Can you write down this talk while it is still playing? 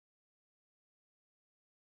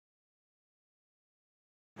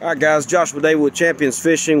Alright guys, Joshua David with Champions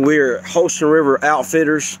Fishing. We're at Holston River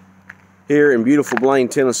Outfitters here in beautiful Blaine,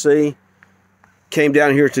 Tennessee. Came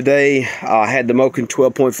down here today. I had the Moken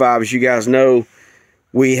 12.5. As you guys know,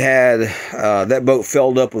 we had that boat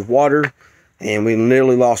filled up with water and we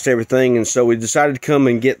nearly lost everything, and so we decided to come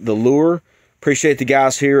and get the lure. Appreciate the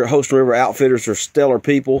guys here at Holston River Outfitters. They're stellar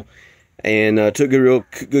people and took real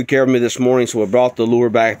good care of me this morning, so I brought the lure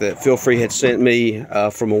back that Feelfree had sent me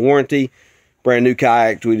from a warranty. Brand new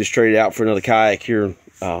kayak. We just traded out for another kayak here.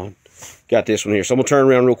 Got this one here. So I'm going to turn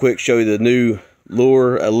around real quick, show you the new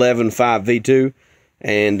Lure 11.5 V2.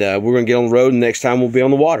 And we're going to get on the road, and next time we'll be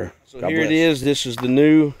on the water. So God here bless. It is. This is the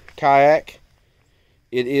new kayak.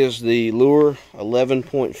 It is the Lure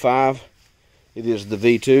 11.5. It is the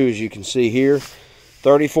V2, as you can see here.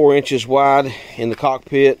 34 inches wide in the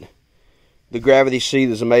cockpit. The gravity seat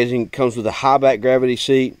is amazing. It comes with a high back gravity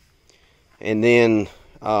seat. And then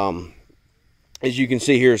as you can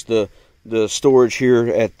see, here's the storage here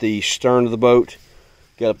at the stern of the boat.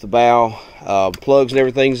 Got up the bow, plugs and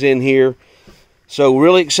everything's in here. So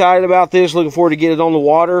really excited about this. Looking forward to get it on the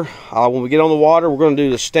water. When we get on the water, we're going to do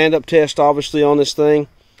the stand-up test, obviously, on this thing.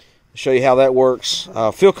 Show you how that works.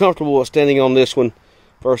 Feel comfortable with standing on this one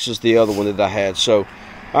versus the other one that I had. So,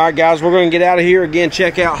 all right, guys, we're going to get out of here. Again,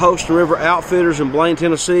 check out Holston River Outfitters in Blaine,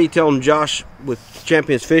 Tennessee. Tell them Josh with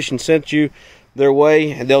Champions Fishing sent you their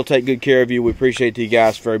way, and they'll take good care of you. We appreciate you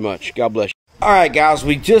guys very much. God bless you. All right, guys,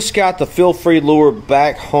 we just got the Feelfree Lure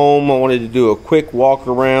back home. I wanted to do a quick walk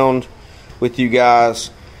around with you guys.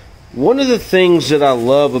 One of the things that I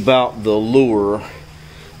love about the lure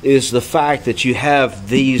is the fact that you have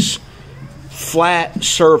these flat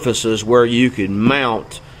surfaces where you can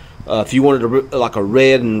mount. If you wanted like a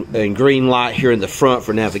red and green light here in the front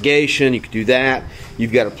for navigation, you could do that.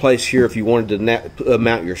 You've got a place here if you wanted to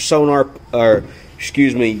mount your sonar, or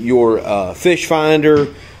excuse me, your fish finder,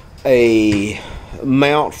 a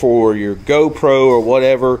mount for your GoPro or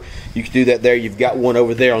whatever. You can do that there. You've got one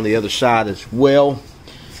over there on the other side as well.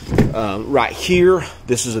 Right here,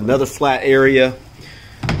 this is another flat area.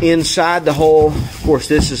 Inside the hull, of course,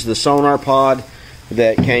 this is the sonar pod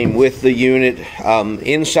that came with the unit.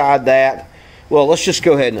 Inside that, well, let's just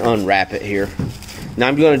go ahead and unwrap it here. Now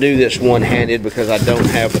I'm going to do this one-handed because I don't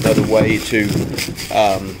have another way to,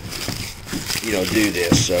 you know, do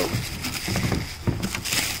this. So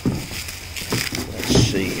let's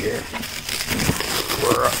see here.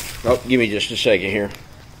 Oh, give me just a second here.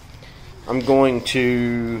 I'm going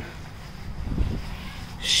to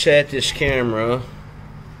set this camera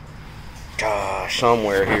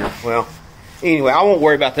somewhere here. Well, anyway, I won't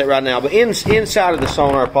worry about that right now. But inside of the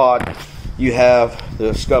sonar pod, you have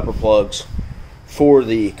the scupper plugs for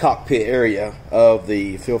the cockpit area of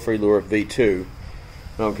the Feelfree Lure V2.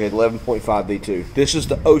 Okay, 11.5 V2. This is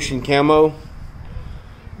the ocean camo.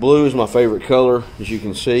 Blue is my favorite color, as you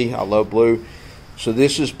can see. I love blue. So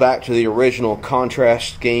this is back to the original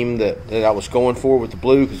contrast scheme that I was going for with the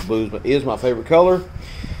blue, because blue is my favorite color.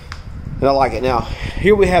 And I like it. Now,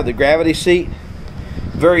 here we have the gravity seat.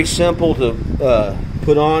 Very simple to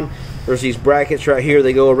put on. There's these brackets right here.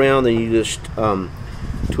 They go around, and you just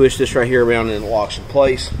twist this right here around, and it locks in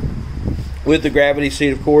place. With the gravity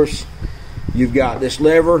seat, of course, you've got this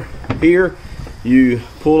lever here. You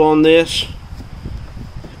pull on this,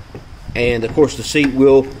 and of course the seat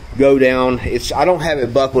will go down. I don't have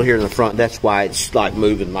it buckled here in the front. That's why it's like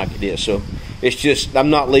moving like it is. So it's just,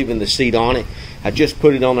 I'm not leaving the seat on it. I just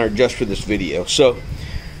put it on there just for this video. So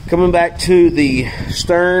coming back to the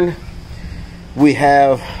stern, we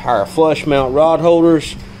have our flush mount rod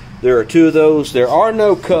holders. There are two of those. There are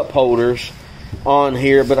no cup holders on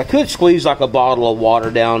here, but I could squeeze like a bottle of water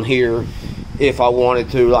down here if I wanted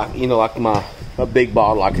to, like, you know, like a big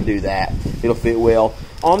bottle. I could do that. It'll fit well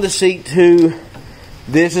on the seat too.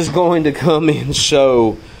 This is going to come in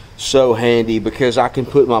so handy, because I can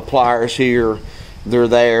put my pliers here. They're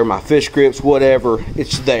there. My fish grips, whatever,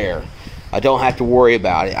 it's there. I don't have to worry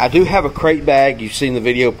about it. I do have a crate bag. You've seen the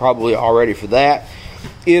video probably already for that.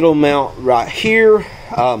 It'll mount right here.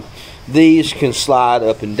 These can slide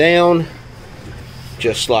up and down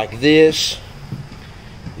just like this.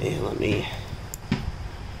 And let me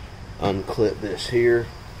unclip this here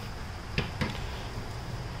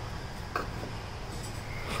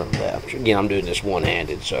from that. Again, I'm doing this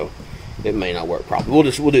one-handed, so it may not work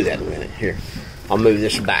properly. We'll do that in a minute. Here, I'll move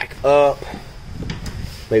this back up.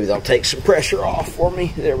 Maybe that'll take some pressure off for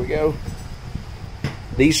me. There we go.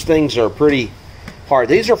 These things are pretty hard.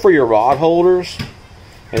 These are for your rod holders,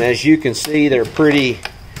 and as you can see, they're pretty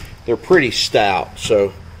stout.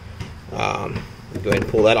 So go ahead and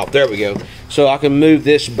pull that off. There we go. So I can move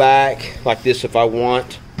this back like this if I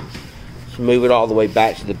want. So move it all the way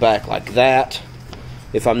back to the back like that.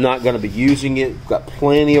 If I'm not going to be using it, I've got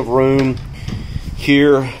plenty of room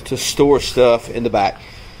here to store stuff in the back.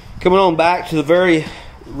 Coming on back to the very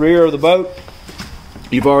rear of the boat,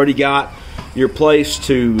 you've already got your place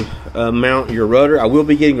to mount your rudder. I will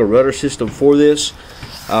be getting a rudder system for this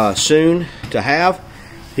soon to have.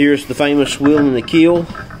 Here's the famous wheel and the keel.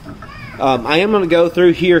 I am going to go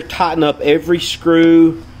through here, tighten up every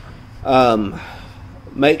screw,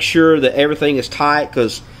 make sure that everything is tight,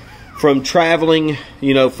 because from traveling,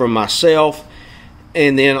 you know, from myself,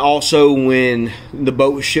 and then also when the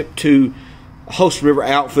boat was shipped to Holston River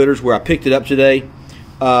Outfitters, where I picked it up today,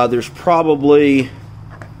 there's probably,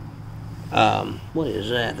 what is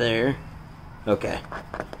that there? Okay.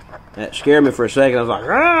 That scared me for a second. I was like,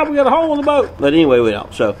 ah, we got a hole in the boat. But anyway, we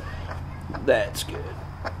don't. So, that's good.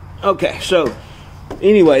 Okay, so,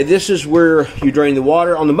 anyway, this is where you drain the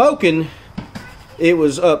water. On the Moken, it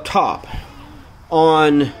was up top.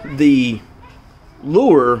 On the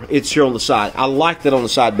Lure, it's here on the side. I like that on the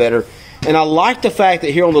side better. And I like the fact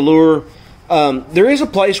that here on the Lure, there is a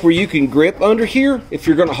place where you can grip under here if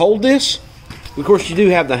you're going to hold this. Of course, you do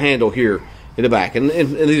have the handle here in the back. And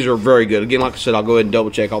these are very good. Again, like I said, I'll go ahead and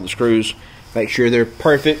double check all the screws. Make sure they're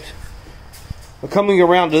perfect. But coming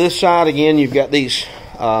around to this side, again, you've got these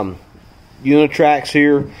unitracks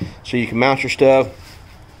here. So you can mount your stuff.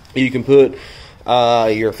 You can put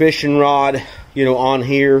your fishing rod, you know, on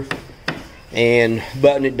here and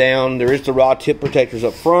button it down. There is the rod tip protectors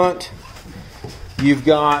up front. You've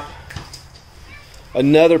got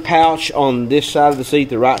another pouch on this side of the seat,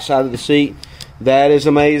 the right side of the seat. That is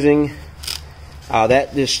amazing.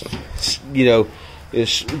 That just, you know, is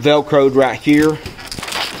velcroed right here.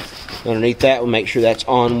 Underneath that, we'll make sure that's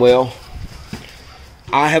on well.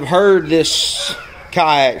 I have heard this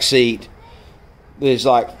kayak seat is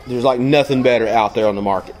like, there's like nothing better out there on the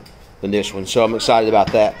market than this one. So I'm excited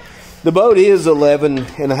about that. The boat is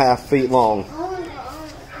 11.5 feet long.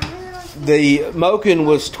 The Moken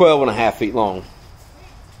was 12.5 feet long.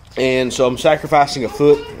 And so I'm sacrificing a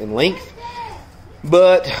foot in length.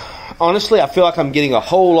 But honestly, I feel like I'm getting a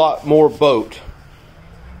whole lot more boat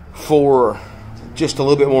for just a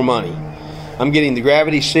little bit more money. I'm getting the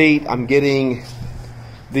gravity seat. I'm getting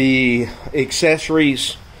the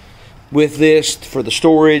accessories with this for the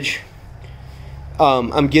storage.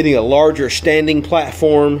 I'm getting a larger standing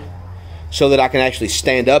platform so that I can actually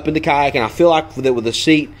stand up in the kayak. And I feel like with the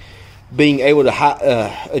seat being able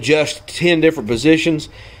to adjust 10 different positions,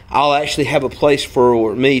 I'll actually have a place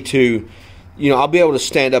for me to, you know, I'll be able to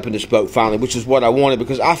stand up in this boat finally, which is what I wanted,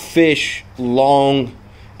 because I fish long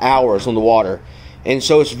hours on the water. And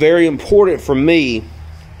so it's very important for me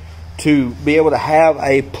to be able to have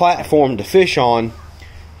a platform to fish on,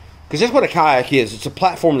 because that's what a kayak is. It's a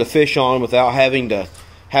platform to fish on without having to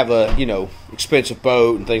have a, you know, expensive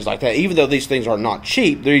boat and things like that. Even though these things are not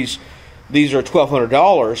cheap, these are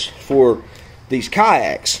 $1,200 for these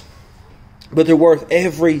kayaks, but they're worth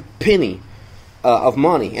every penny of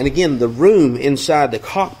money. And again, the room inside the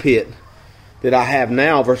cockpit that I have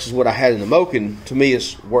now versus what I had in the Moken, to me,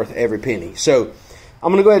 is worth every penny. So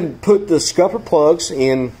I'm going to go ahead and put the scupper plugs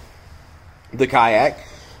in the kayak.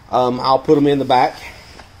 I'll put them in the back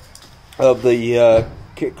of the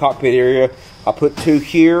cockpit area. I'll put 2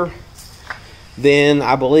 here. Then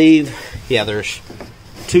I believe, yeah, there's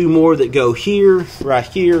 2 more that go here, right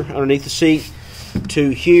here, underneath the seat. 2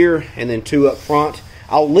 here, and then 2 up front.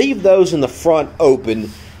 I'll leave those in the front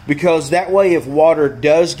open, because that way if water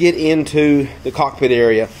does get into the cockpit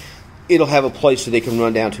area, it'll have a place that they can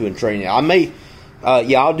run down to and drain it. I may,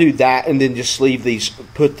 yeah, I'll do that, and then just leave these,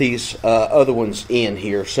 put these other ones in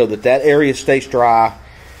here so that that area stays dry,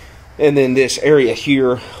 and then this area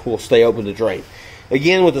here will stay open to drain.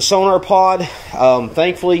 Again, with the sonar pod,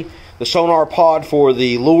 thankfully the sonar pod for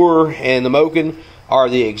the Lure and the Moken are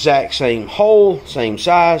the exact same hole, same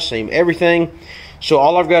size, same everything. So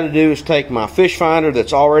all I've got to do is take my fish finder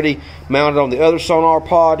that's already mounted on the other sonar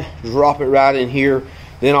pod, drop it right in here.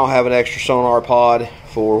 Then I'll have an extra sonar pod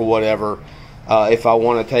for whatever. If I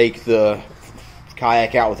want to take the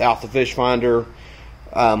kayak out without the fish finder,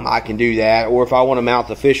 I can do that. Or if I want to mount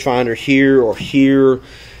the fish finder here or here,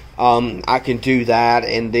 I can do that,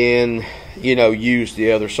 and then, you know, use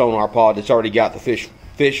the other sonar pod that's already got the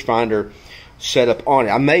fish finder set up on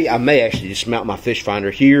it. I may actually just mount my fish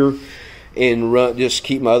finder here and just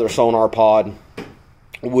keep my other sonar pod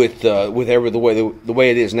with the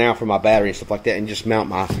way it is now for my battery and stuff like that, and just mount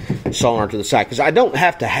my sonar to the side, because I don't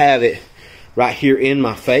have to have it right here in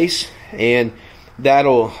my face, and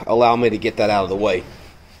that'll allow me to get that out of the way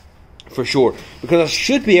for sure, because I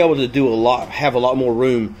should be able to do have a lot more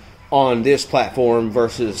room on this platform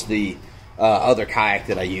versus the other kayak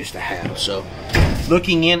that I used to have. So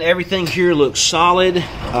looking in, everything here looks solid.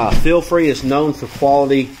 Feelfree is known for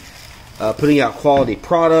quality, putting out quality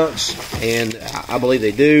products, and I believe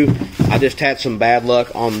they do. I just had some bad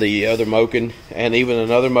luck on the other Moken, and even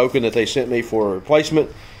another Moken that they sent me for a replacement.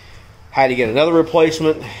 Had to get another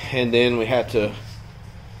replacement, and then we had to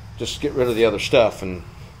just get rid of the other stuff, and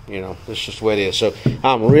you know, that's just the way it is. So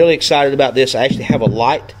I'm really excited about this. I actually have a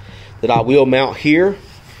light that I will mount here,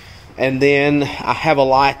 and then I have a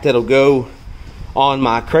light that'll go on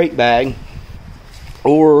my crate bag,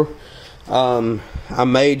 or I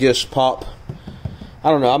may just pop, I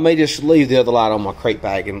don't know, I may just leave the other light on my crate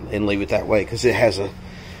bag and leave it that way, because it has an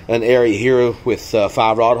area here with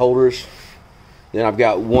 5 rod holders. Then I've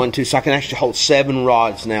got 1, 2, so I can actually hold 7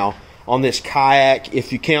 rods now on this kayak.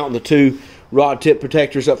 If you count the 2 rod tip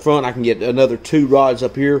protectors up front, I can get another 2 rods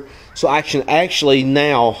up here. So I can actually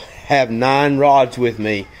now have 9 rods with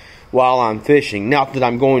me while I'm fishing. Not that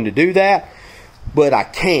I'm going to do that, but I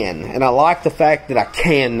can. And I like the fact that I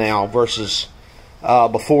can now versus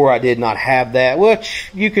before I did not have that.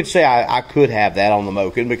 Which you could say I could have that on the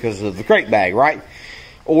Moken because of the crate bag, right?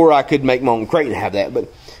 Or I could make my own crate and have that. But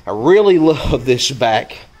I really love this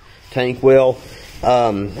back tank well.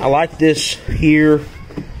 I like this here.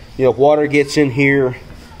 You know, water gets in here.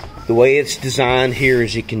 The way it's designed here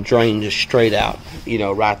is it can drain just straight out, you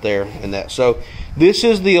know, right there and that. So this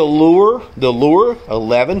is the Lure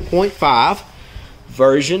 11.5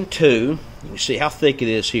 version 2. You see how thick it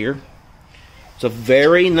is here. It's a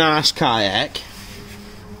very nice kayak.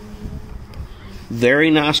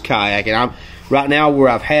 Very nice kayak. And I'm right now, where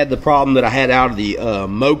I've had the problem that I had out of the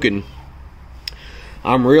Moken,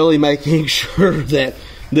 I'm really making sure that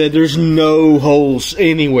there's no holes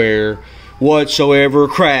anywhere whatsoever,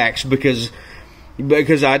 cracks, because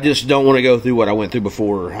I just don't want to go through what I went through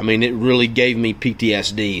before. I mean, it really gave me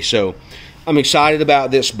PTSD. So I'm excited about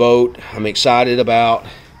this boat. I'm excited about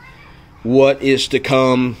what is to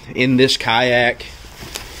come in this kayak,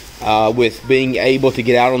 with being able to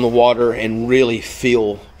get out on the water and really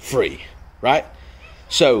feel free. Right?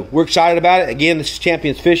 So we're excited about it. Again, this is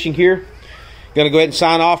Champions Fishing here. Gonna go ahead and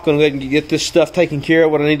sign off. Gonna go ahead and get this stuff taken care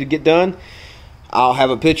of, what I need to get done. I'll have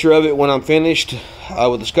a picture of it when I'm finished,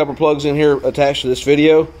 with the scupper plugs in here attached to this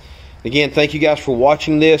video. Again, thank you guys for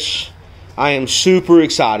watching this. I am super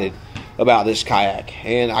excited about this kayak,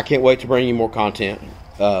 and I can't wait to bring you more content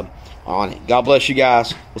on it. God bless you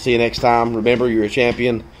guys. We'll see you next time. Remember, you're a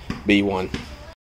champion. Be one.